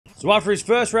So after his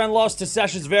first round loss to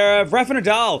Sasha Zverev, Rafael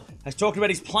Nadal has talked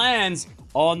about his plans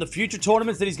on the future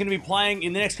tournaments that he's going to be playing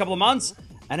in the next couple of months.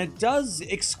 And it does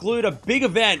exclude a big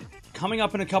event coming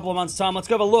up in a couple of months' time. Let's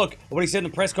go have a look at what he said in the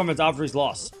press conference after his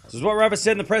loss. This is what Rafa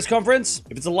said in the press conference.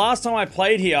 If it's the last time I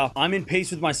played here, I'm in peace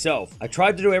with myself. I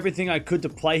tried to do everything I could to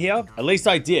play here. At least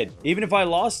I did. Even if I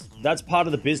lost, that's part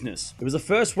of the business. It was the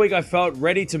first week I felt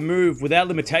ready to move without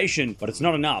limitation, but it's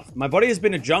not enough. My body has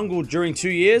been a jungle during 2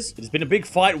 years. It has been a big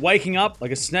fight waking up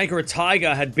like a snake or a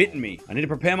tiger had bitten me. I need to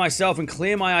prepare myself and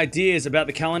clear my ideas about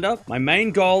the calendar. My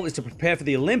main goal is to prepare for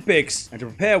the Olympics and to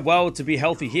prepare well to be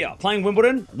healthy here. Playing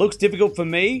Wimbledon looks difficult for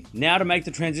me now to make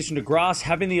the transition to grass,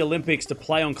 having the Olympics to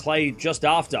play on clay just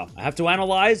after. I have to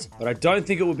analyze, but I don't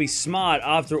think it would be smart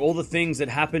after all the things that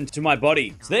happened to my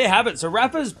body. So there you have it. So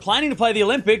Rafa's planning to play the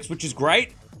Olympics, which is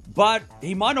great, but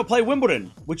he might not play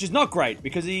Wimbledon, which is not great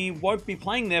because he won't be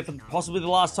playing there for possibly the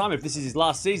last time if this is his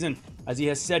last season, as he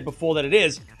has said before that it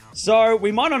is. So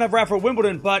we might not have Rafa at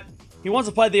Wimbledon, but he wants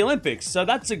to play the Olympics. So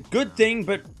that's a good thing,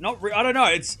 but not I don't know.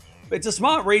 It's a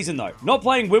smart reason, though. Not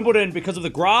playing Wimbledon because of the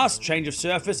grass, change of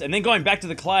surface, and then going back to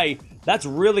the clay, that's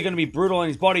really going to be brutal on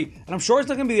his body. And I'm sure he's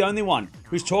not going to be the only one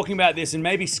who's talking about this and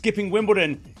maybe skipping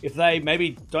Wimbledon if they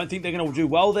maybe don't think they're going to do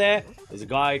well there. There's a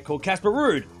guy called Casper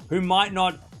Ruud who might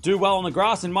not do well on the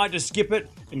grass and might just skip it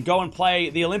and go and play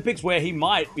the Olympics where he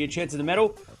might be a chance of the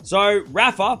medal. So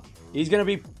Rafa, he's going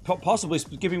to be possibly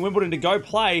skipping Wimbledon to go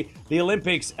play the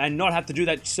Olympics and not have to do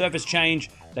that surface change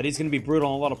that is going to be brutal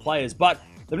on a lot of players. But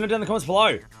let me know down in the comments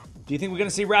below. Do you think we're going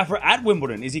to see Rafa at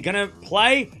Wimbledon? Is he going to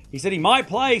play? He said he might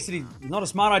play. He said he's not a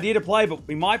smart idea to play, but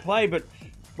he might play. But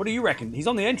what do you reckon? He's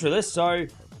on the entry list, so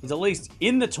he's at least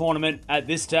in the tournament at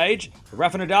this stage.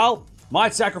 Rafa Nadal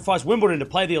might sacrifice Wimbledon to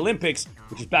play the Olympics,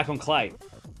 which is back on clay.